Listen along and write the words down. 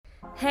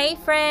Hey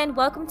friend,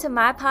 welcome to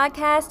my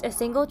podcast, A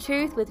Single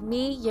Truth with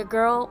me, your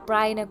girl,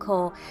 Bri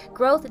Nicole.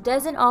 Growth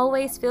doesn't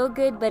always feel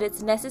good, but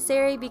it's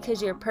necessary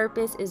because your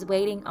purpose is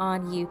waiting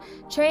on you.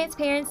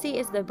 Transparency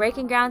is the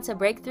breaking ground to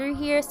break through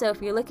here, so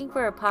if you're looking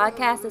for a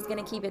podcast that's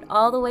going to keep it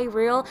all the way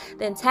real,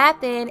 then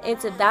tap in.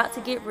 It's about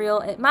to get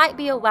real. It might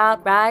be a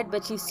wild ride,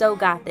 but you so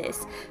got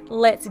this.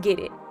 Let's get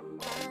it.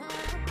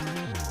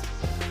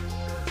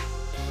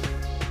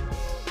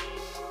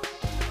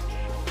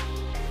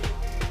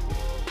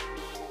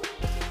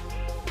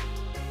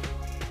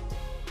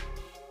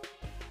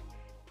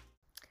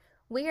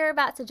 We are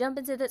about to jump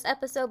into this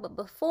episode, but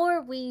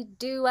before we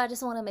do, I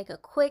just want to make a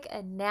quick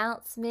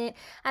announcement.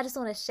 I just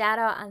want to shout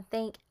out and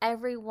thank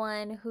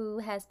everyone who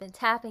has been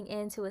tapping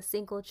into A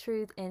Single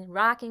Truth and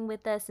rocking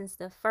with us since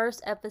the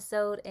first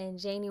episode in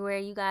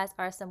January. You guys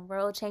are some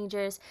world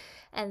changers,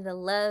 and the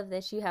love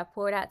that you have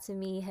poured out to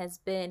me has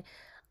been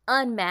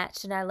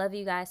unmatched, and I love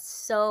you guys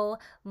so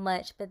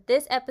much. But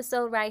this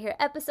episode right here,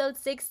 episode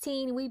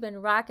 16, we've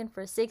been rocking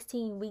for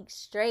 16 weeks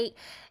straight.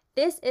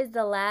 This is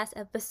the last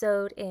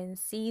episode in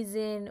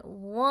season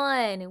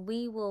 1.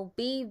 We will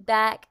be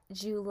back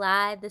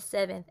July the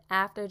 7th,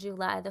 after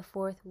July the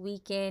 4th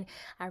weekend.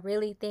 I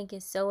really think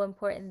it's so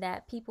important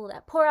that people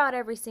that pour out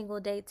every single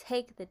day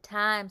take the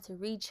time to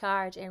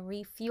recharge and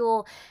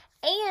refuel.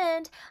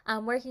 And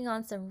I'm working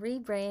on some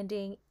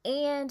rebranding,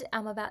 and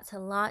I'm about to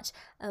launch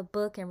a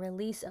book and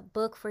release a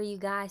book for you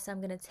guys. So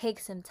I'm going to take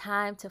some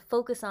time to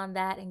focus on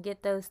that and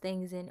get those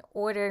things in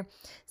order.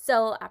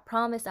 So I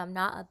promise I'm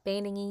not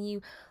abandoning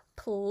you.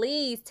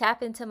 Please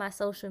tap into my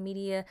social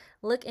media.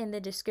 Look in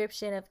the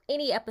description of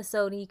any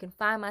episode, and you can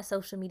find my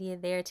social media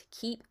there to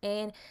keep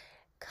in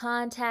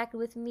contact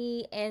with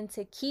me and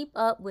to keep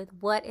up with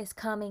what is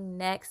coming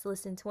next.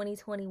 Listen,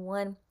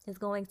 2021 is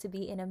going to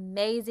be an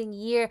amazing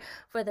year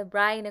for the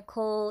Bri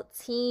Nicole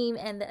team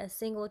and the A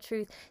Single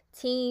Truth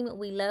team.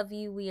 We love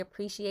you. We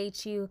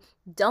appreciate you.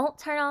 Don't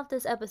turn off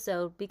this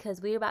episode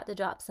because we're about to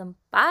drop some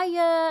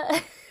fire.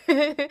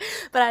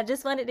 But I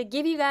just wanted to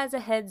give you guys a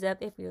heads up.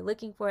 If you're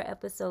looking for an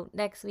episode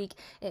next week,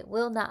 it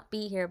will not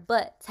be here,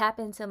 but tap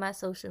into my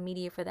social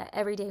media for that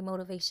everyday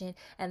motivation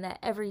and that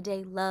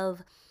everyday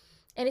love.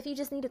 And if you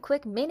just need a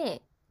quick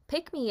minute,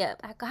 pick me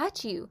up. I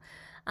got you.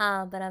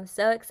 But I'm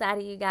so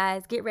excited, you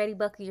guys. Get ready,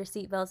 buckle your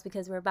seatbelts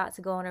because we're about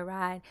to go on a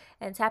ride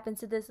and tap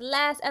into this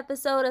last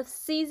episode of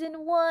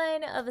season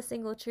 1 of A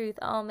Single Truth.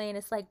 Oh man,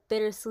 it's like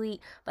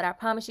bittersweet, but I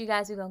promise you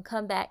guys we're going to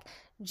come back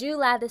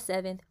July the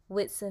 7th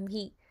with some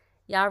heat.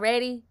 Y'all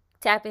ready?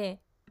 Tap in.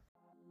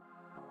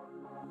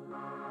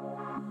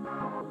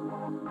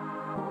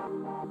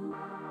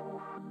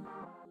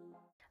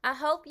 I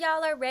hope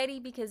y'all are ready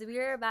because we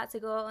are about to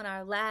go on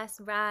our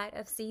last ride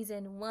of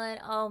season 1.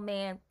 Oh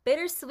man,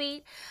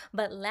 bittersweet.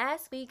 But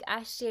last week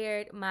I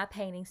shared my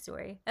painting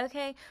story,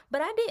 okay?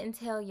 But I didn't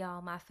tell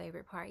y'all my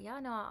favorite part.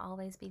 Y'all know I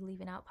always be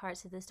leaving out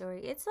parts of the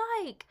story. It's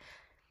like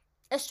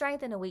a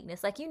strength and a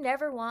weakness. Like, you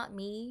never want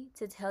me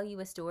to tell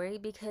you a story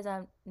because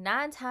I'm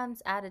 9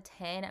 times out of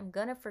 10, I'm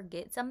gonna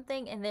forget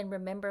something and then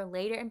remember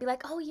later and be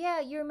like, oh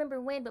yeah, you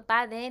remember when, but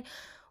by then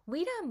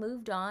we done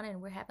moved on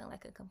and we're having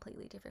like a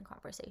completely different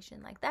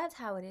conversation. Like, that's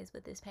how it is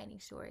with this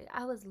painting story.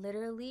 I was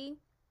literally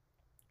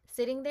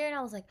sitting there and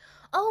I was like,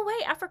 oh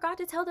wait, I forgot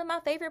to tell them my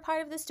favorite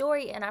part of the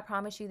story. And I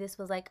promise you this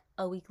was like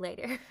a week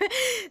later.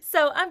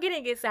 So I'm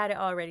getting excited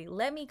already.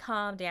 Let me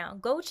calm down.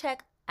 Go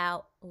check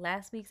out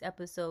last week's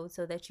episode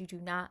so that you do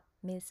not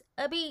miss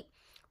a beat.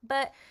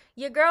 But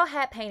your girl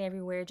had paint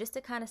everywhere, just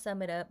to kind of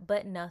sum it up,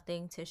 but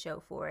nothing to show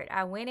for it.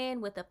 I went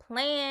in with a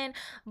plan,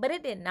 but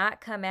it did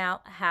not come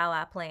out how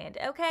I planned.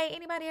 Okay,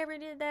 anybody ever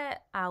did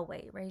that? I'll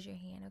wait. Raise your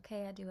hand.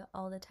 Okay, I do it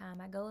all the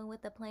time. I go in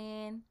with a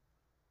plan,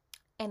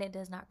 and it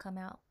does not come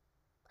out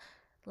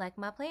like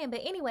my plan. But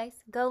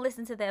anyways, go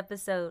listen to the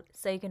episode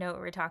so you can know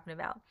what we're talking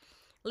about.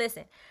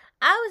 Listen,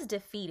 I was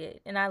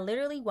defeated and I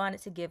literally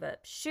wanted to give up.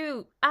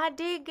 Shoot, I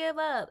did give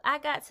up. I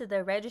got to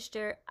the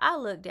register. I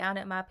looked down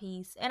at my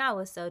piece and I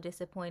was so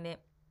disappointed.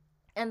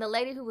 And the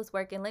lady who was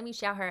working, let me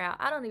shout her out.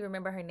 I don't even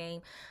remember her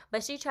name,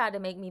 but she tried to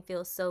make me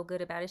feel so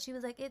good about it. She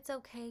was like, it's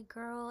okay,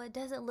 girl. It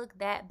doesn't look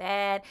that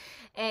bad.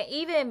 And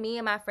even me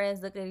and my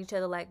friends looked at each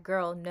other like,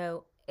 girl,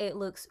 no, it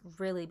looks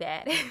really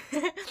bad.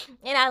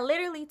 And I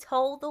literally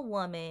told the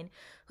woman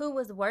who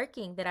was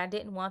working that I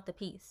didn't want the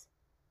piece.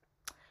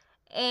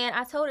 And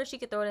I told her she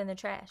could throw it in the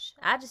trash.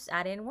 I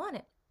didn't want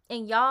it.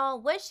 And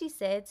y'all, what she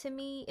said to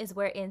me is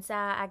where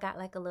inside I got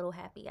like a little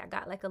happy. I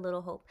got like a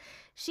little hope.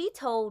 She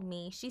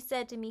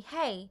said to me,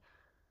 hey,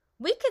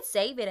 we could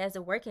save it as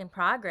a work in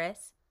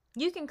progress.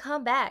 You can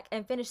come back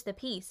and finish the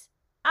piece.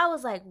 I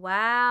was like,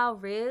 wow,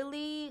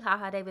 really?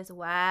 Haha Davis,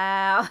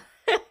 wow.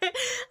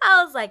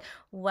 I was like,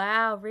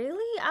 wow,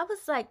 really? I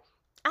was like,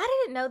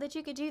 I didn't know that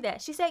you could do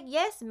that. She said,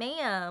 yes,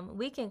 ma'am.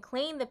 We can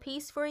clean the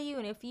piece for you.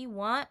 And if you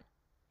want,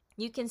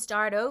 you can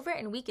start over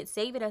and we could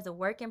save it as a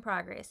work in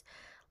progress.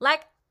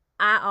 Like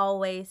I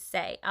always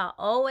say, I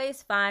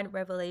always find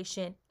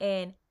revelation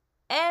in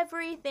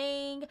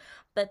everything.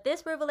 But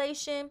this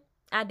revelation,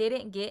 I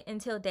didn't get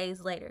until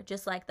days later,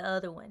 just like the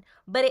other one.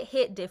 But it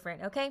hit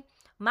different, okay?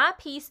 My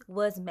piece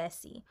was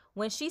messy.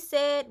 When she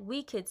said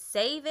we could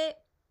save it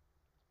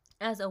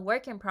as a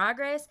work in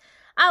progress,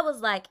 I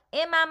was like,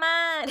 in my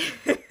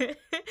mind,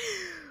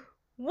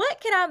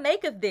 what can I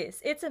make of this?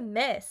 It's a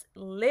mess.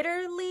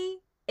 Literally,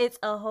 it's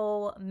a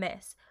whole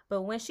mess.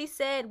 But when she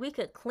said we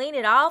could clean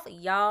it off,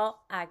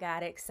 y'all, I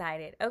got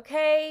excited,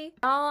 okay?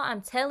 Y'all,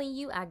 I'm telling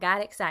you, I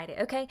got excited,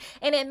 okay?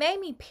 And it made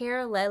me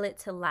parallel it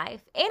to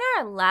life. In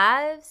our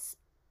lives,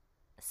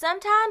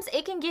 sometimes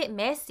it can get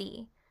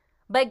messy.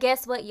 But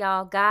guess what,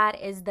 y'all? God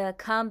is the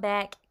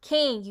comeback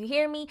king. You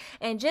hear me?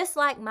 And just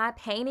like my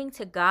painting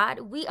to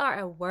God, we are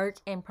a work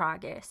in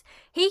progress.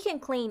 He can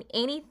clean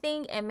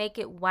anything and make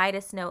it white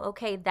as snow.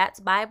 Okay, that's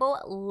Bible.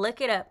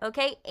 Look it up.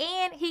 Okay,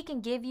 and he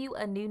can give you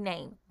a new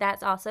name.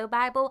 That's also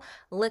Bible.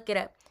 Look it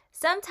up.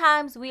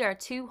 Sometimes we are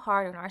too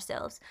hard on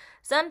ourselves.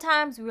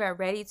 Sometimes we are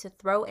ready to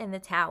throw in the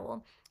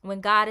towel. When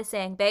God is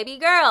saying, baby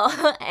girl,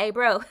 hey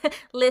bro,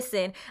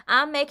 listen,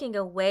 I'm making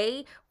a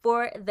way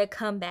for the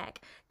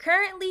comeback.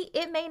 Currently,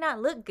 it may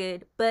not look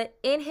good, but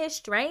in his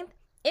strength,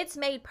 it's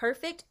made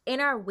perfect in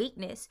our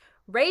weakness.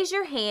 Raise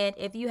your hand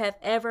if you have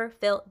ever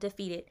felt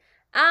defeated.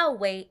 I'll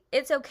wait.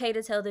 It's okay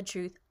to tell the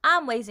truth.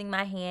 I'm raising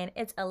my hand.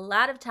 It's a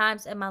lot of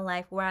times in my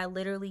life where I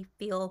literally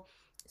feel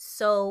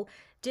so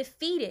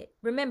defeated.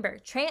 Remember,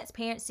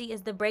 transparency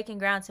is the breaking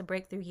ground to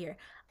break through here.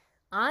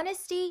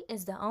 Honesty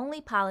is the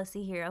only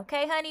policy here,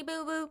 okay, honey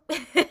boo boo?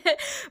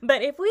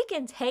 But if we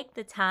can take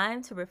the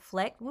time to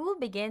reflect, we will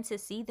begin to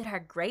see that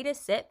our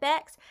greatest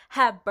setbacks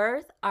have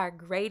birthed our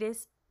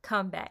greatest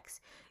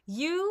comebacks.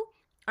 You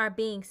are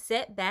being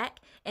set back,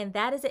 and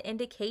that is an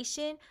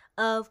indication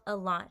of a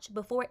launch.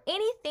 Before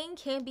anything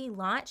can be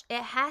launched,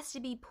 it has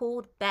to be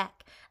pulled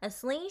back. A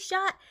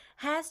slingshot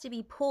has to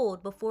be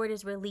pulled before it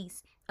is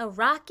released. A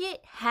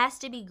rocket has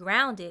to be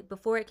grounded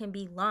before it can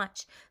be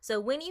launched. So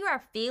when you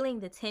are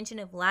feeling the tension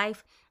of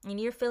life and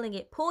you're feeling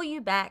it pull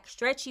you back,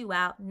 stretch you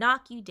out,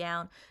 knock you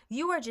down,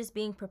 you are just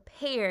being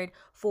prepared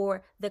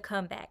for the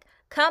comeback.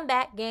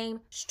 Comeback game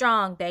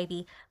strong,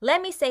 baby.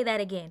 Let me say that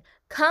again.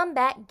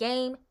 Comeback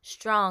game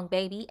strong,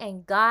 baby.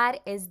 And God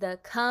is the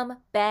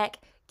comeback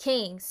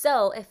king.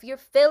 So if you're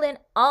feeling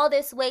all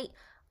this weight,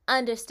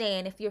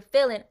 understand. If you're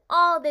feeling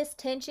all this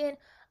tension,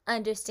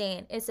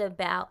 understand. It's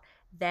about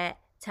that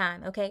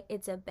time, okay?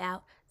 It's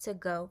about to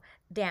go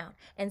down.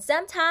 And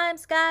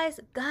sometimes,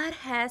 guys, God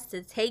has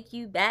to take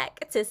you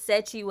back to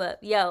set you up.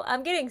 Yo,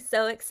 I'm getting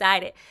so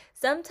excited.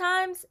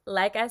 Sometimes,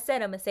 like I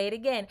said, I'm gonna say it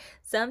again.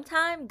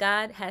 Sometimes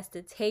God has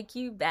to take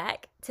you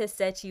back to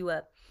set you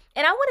up.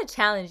 And I want to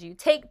challenge you.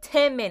 Take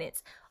 10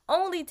 minutes.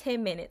 Only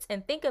 10 minutes,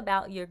 and think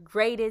about your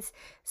greatest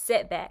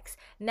setbacks.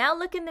 Now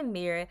look in the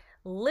mirror,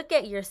 look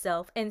at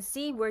yourself, and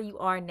see where you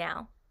are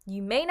now.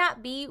 You may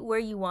not be where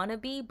you want to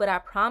be, but I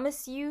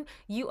promise you,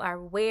 you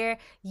are where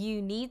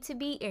you need to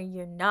be and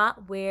you're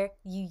not where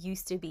you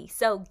used to be.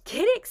 So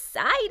get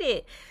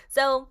excited.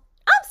 So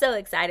I'm so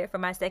excited for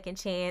my second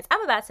chance.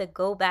 I'm about to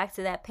go back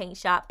to that paint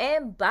shop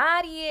and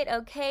body it,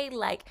 okay?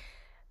 Like,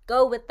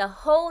 go with the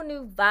whole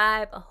new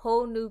vibe, a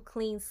whole new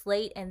clean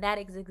slate, and that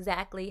is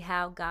exactly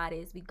how God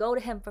is. We go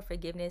to him for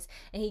forgiveness,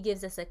 and he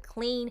gives us a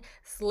clean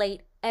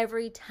slate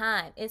every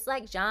time. It's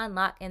like John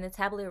Locke in the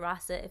Tabula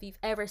Rasa, if you've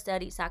ever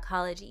studied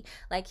psychology.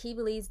 Like, he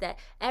believes that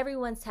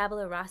everyone's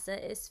Tabula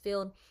Rasa is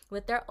filled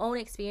with their own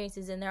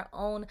experiences and their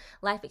own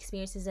life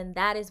experiences, and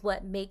that is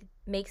what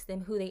makes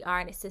them who they are.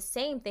 And it's the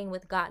same thing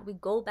with God. We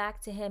go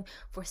back to him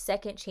for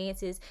second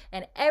chances,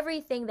 and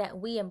everything that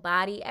we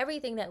embody,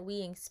 everything that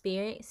we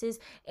experiences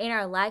in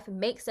our life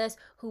makes us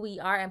who we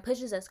are and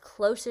pushes us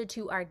closer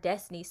to our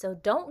destiny. So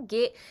don't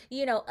get,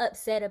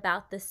 upset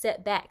about the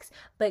setbacks,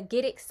 but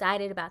get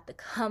excited about the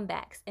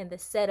comebacks and the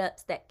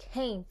setups that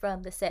came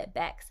from the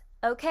setbacks.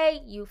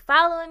 Okay, you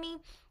following me?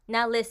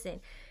 Now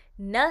listen,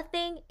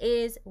 nothing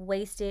is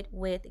wasted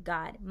with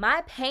God.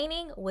 My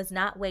painting was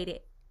not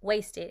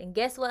wasted. And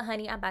guess what,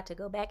 honey? I'm about to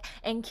go back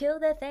and kill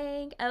the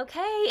thing,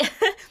 okay?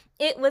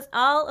 It was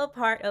all a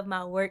part of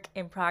my work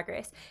in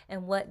progress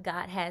and what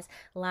God has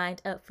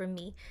lined up for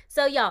me.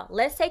 So y'all,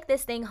 let's take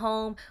this thing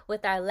home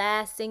with our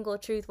last single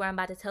truth where I'm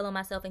about to tell on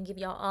myself and give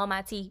y'all all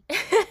my tea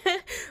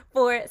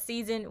for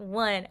season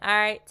 1. All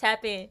right,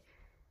 tap in.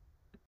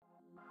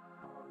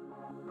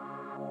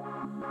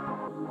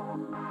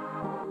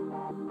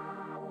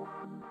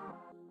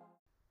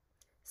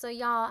 So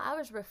y'all, I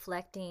was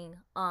reflecting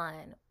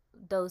on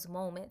those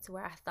moments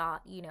where I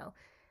thought,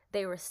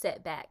 they were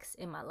setbacks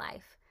in my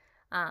life.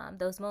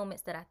 Those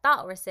moments that I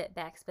thought were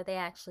setbacks, but they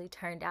actually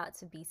turned out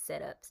to be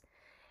setups.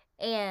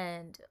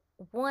 And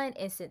one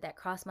incident that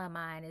crossed my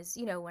mind is,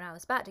 when I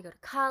was about to go to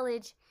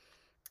college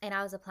and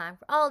I was applying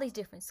for all these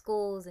different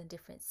schools in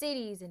different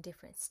cities and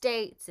different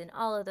states and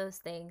all of those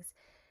things.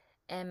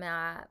 And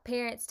my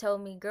parents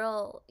told me,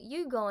 girl,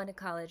 you going to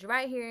college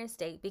right here in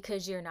state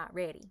because you're not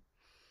ready.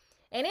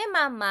 And in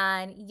my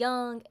mind,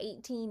 young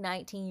 18,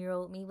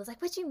 19-year-old me was like,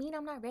 what you mean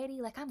I'm not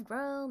ready? Like, I'm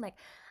grown. Like,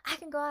 I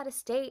can go out of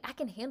state. I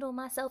can handle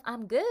myself.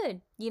 I'm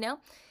good,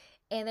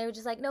 And they were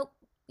just like, nope,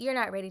 you're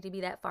not ready to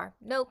be that far.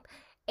 Nope.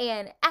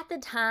 And at the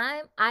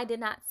time, I did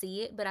not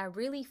see it, but I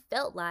really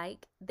felt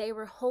like they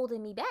were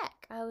holding me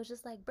back. I was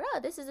just like,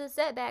 bruh, this is a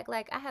setback.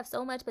 Like, I have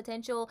so much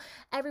potential.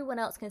 Everyone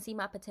else can see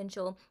my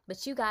potential,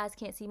 but you guys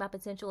can't see my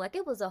potential. Like,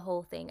 it was a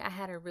whole thing. I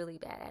had a really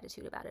bad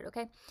attitude about it,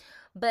 okay?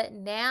 But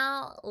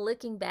now,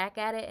 looking back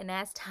at it, and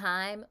as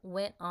time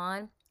went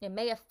on, it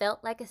may have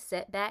felt like a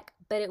setback,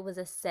 but it was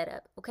a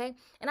setup, okay?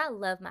 And I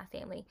love my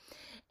family.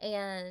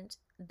 And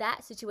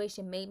that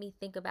situation made me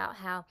think about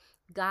how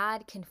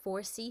God can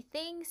foresee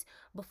things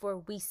before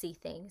we see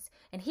things.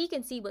 And he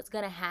can see what's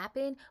going to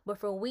happen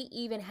before we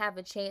even have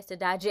a chance to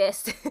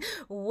digest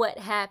what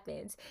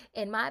happens.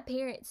 And my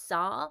parents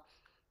saw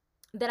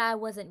that I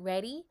wasn't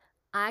ready.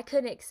 I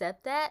couldn't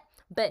accept that.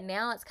 But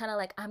now it's kind of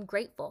like I'm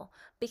grateful,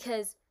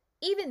 because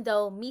even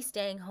though me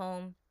staying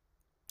home,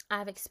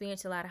 I've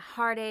experienced a lot of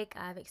heartache,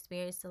 I've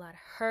experienced a lot of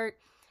hurt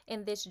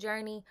in this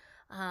journey.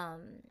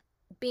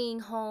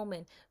 Being home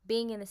and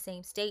being in the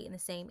same state, in the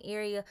same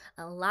area,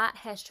 a lot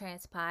has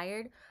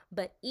transpired.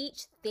 But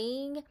each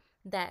thing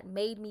that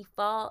made me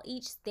fall,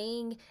 each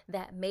thing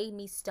that made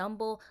me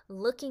stumble,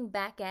 looking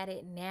back at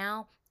it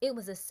now, it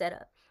was a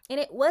setup. And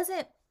it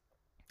wasn't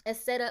a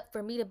setup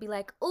for me to be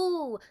like,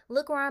 ooh,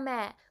 look where I'm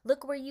at,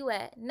 look where you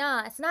at.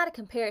 Nah, it's not a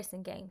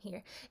comparison game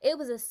here. It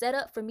was a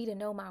setup for me to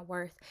know my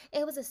worth.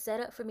 It was a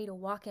setup for me to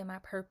walk in my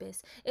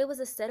purpose. It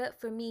was a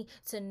setup for me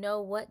to know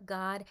what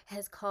God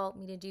has called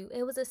me to do.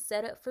 It was a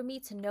setup for me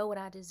to know what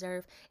I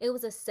deserve. It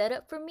was a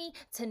setup for me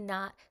to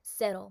not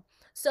settle.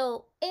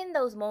 So in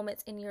those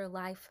moments in your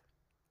life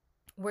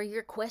where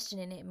you're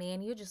questioning it,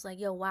 man, you're just like,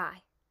 yo,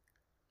 why?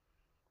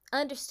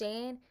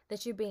 Understand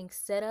that you're being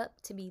set up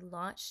to be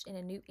launched in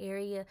a new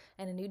area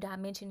and a new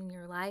dimension in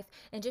your life,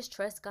 and just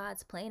trust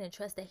God's plan and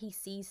trust that he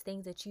sees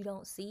things that you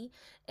don't see,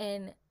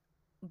 and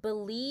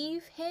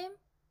believe him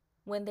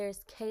when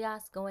there's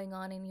chaos going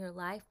on in your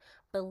life.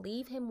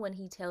 Believe him when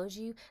he tells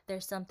you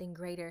there's something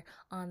greater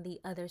on the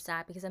other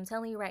side. Because I'm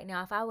telling you right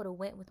now, if I would have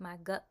went with my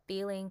gut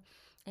feeling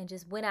and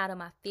just went out of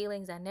my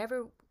feelings, I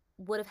never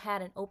would have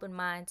had an open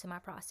mind to my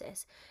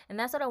process. And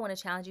that's what I want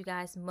to challenge you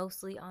guys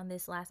mostly on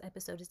this last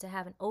episode, is to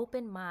have an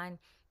open mind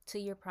to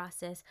your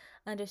process.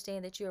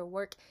 Understand that you're a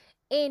work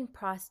in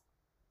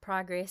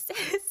progress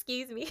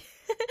excuse me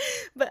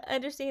but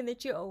understand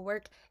that you're a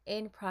work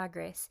in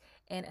progress,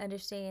 and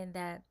understand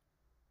that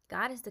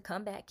God is the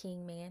comeback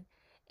king, man.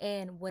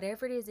 And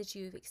whatever it is that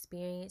you've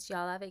experienced,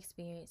 y'all, I've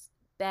experienced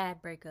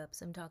bad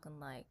breakups. I'm talking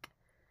like,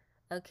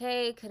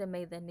 okay, could have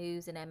made the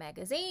news in that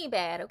magazine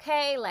bad,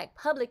 okay? Like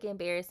public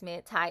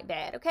embarrassment type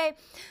bad, okay?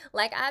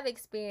 Like I've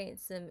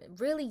experienced some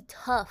really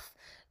tough,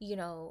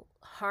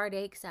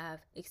 heartaches. I've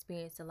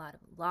experienced a lot of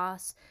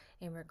loss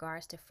in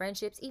regards to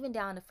friendships, even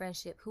down to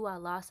friendship, who I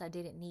lost I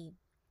didn't need.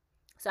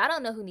 So I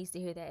don't know who needs to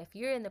hear that. If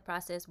you're in the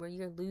process where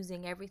you're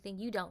losing everything,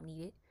 you don't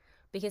need it,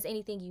 because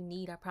anything you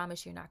need, I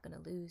promise you're not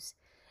going to lose.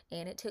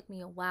 And it took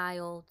me a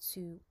while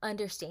to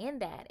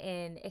understand that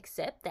and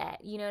accept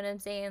that, you know what I'm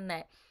saying?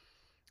 That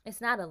it's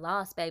not a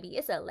loss, baby.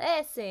 It's a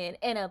lesson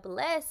and a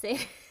blessing,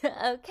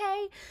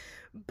 okay?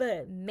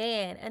 But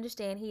man,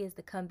 understand he is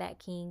the comeback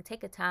king.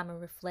 Take a time and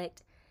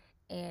reflect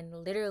and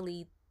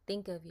literally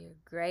think of your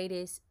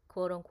greatest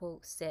quote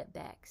unquote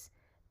setbacks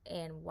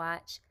and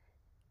watch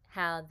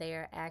how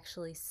they're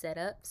actually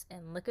setups,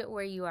 and look at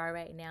where you are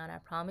right now. And I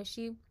promise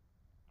you,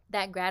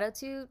 that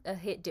gratitude will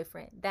hit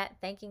different. That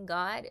thanking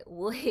God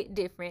will hit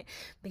different,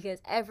 because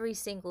every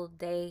single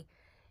day,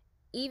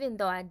 even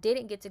though I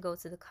didn't get to go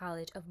to the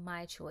college of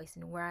my choice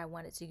and where I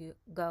wanted to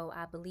go,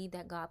 I believe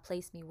that God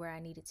placed me where I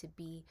needed to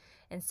be.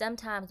 And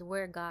sometimes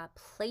where God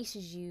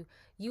places you,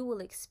 you will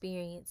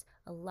experience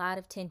a lot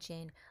of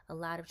tension, a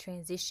lot of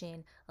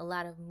transition, a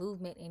lot of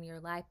movement in your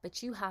life.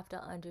 But you have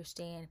to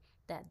understand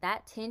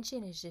that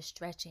tension is just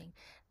stretching.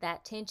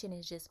 That tension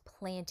is just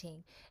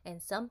planting.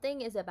 And something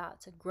is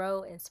about to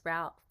grow and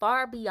sprout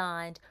far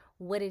beyond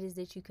what it is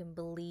that you can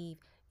believe.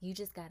 You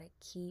just got to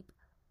keep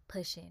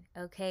pushing,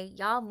 okay?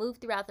 Y'all move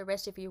throughout the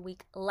rest of your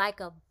week like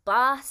a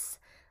boss.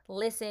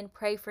 Listen,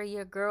 pray for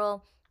your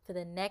girl for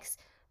the next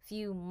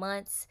few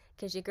months,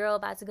 because your girl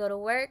about to go to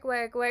work.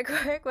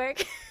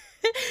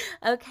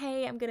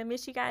 Okay, I'm gonna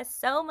miss you guys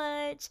so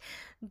much,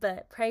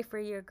 but pray for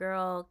your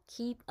girl.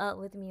 Keep up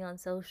with me on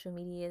social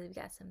media. We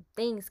got some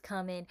things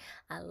coming.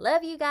 I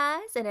love you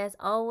guys, and as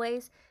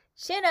always,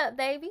 chin up,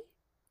 baby.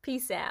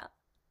 Peace out.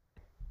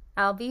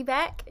 I'll be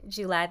back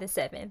July the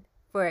 7th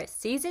for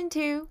season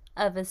 2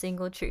 of A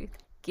Single Truth.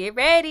 Get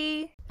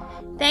ready.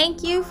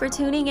 Thank you for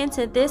tuning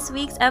into this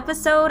week's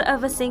episode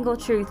of A Single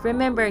Truth.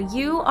 Remember,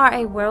 you are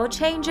a world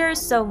changer,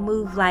 so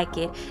move like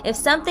it. If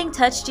something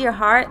touched your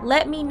heart,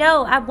 let me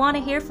know. I want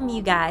to hear from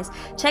you guys.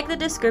 Check the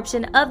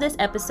description of this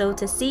episode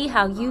to see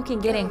how you can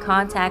get in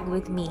contact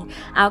with me.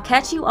 I'll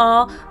catch you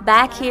all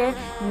back here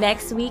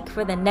next week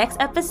for the next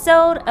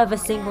episode of A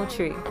Single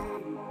Truth.